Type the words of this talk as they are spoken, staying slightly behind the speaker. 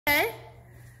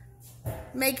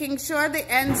Making sure the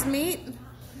ends meet.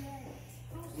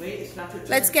 Wait, it's not your turn.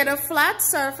 Let's get a flat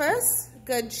surface.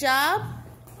 Good job.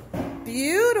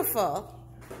 Beautiful.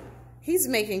 He's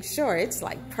making sure it's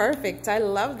like perfect. I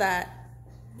love that.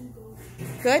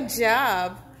 Good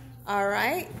job. All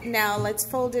right, now let's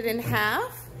fold it in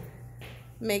half.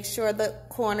 Make sure the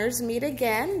corners meet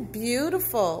again.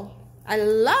 Beautiful. I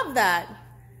love that.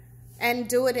 And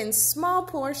do it in small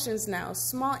portions now,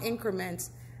 small increments.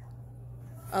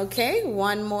 Okay,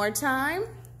 one more time.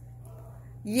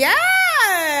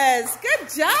 Yes, good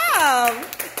job.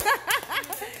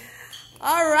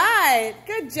 All right,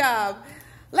 good job.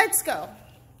 Let's go.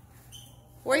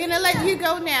 We're gonna let you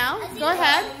go now. Go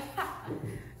ahead.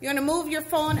 You're gonna move your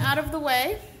phone out of the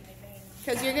way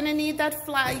because you're gonna need that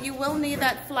flat, you will need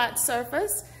that flat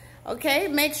surface. Okay,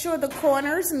 make sure the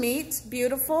corners meet.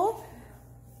 Beautiful.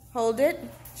 Hold it,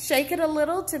 shake it a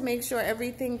little to make sure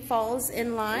everything falls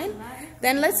in line.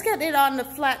 Then let's get it on the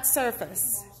flat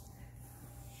surface.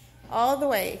 All the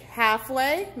way,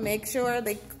 halfway, make sure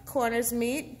the corners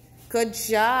meet. Good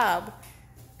job.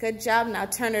 Good job, now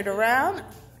turn it around.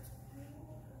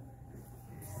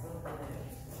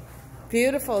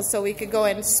 Beautiful, so we could go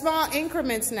in small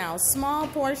increments now, small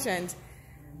portions,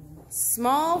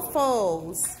 small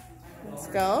folds. Let's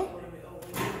go.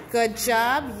 Good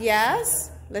job, yes.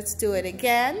 Let's do it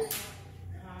again.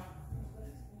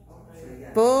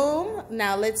 Boom.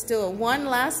 Now let's do it one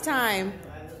last time.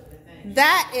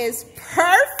 That is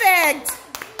perfect.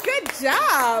 Good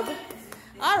job.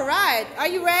 All right. Are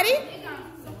you ready?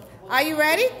 Are you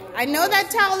ready? I know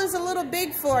that towel is a little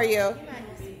big for you.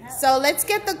 So let's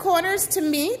get the corners to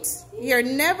meet. You're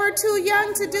never too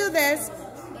young to do this.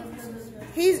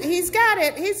 He's got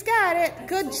it. He's got it.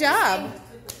 Good job.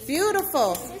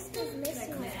 Beautiful.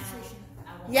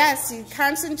 Yes,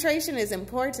 concentration is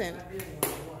important.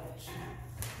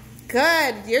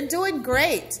 Good. You're doing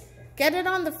great. Get it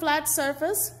on the flat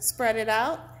surface. Spread it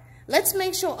out. Let's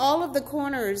make sure all of the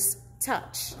corners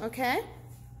touch, okay?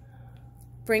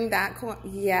 Bring that corner.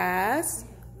 Yes.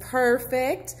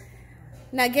 Perfect.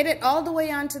 Now get it all the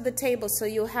way onto the table so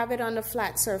you'll have it on the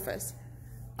flat surface.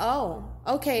 Oh,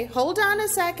 okay. Hold on a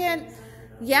second.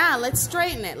 Yeah, let's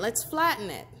straighten it. Let's flatten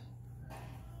it.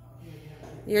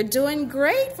 You're doing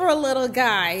great for a little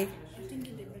guy.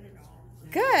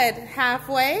 Good.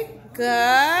 Halfway.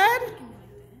 Good.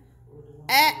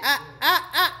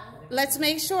 Let's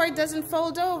make sure it doesn't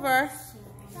fold over.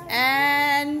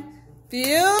 And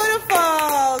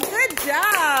beautiful. Good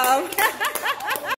job.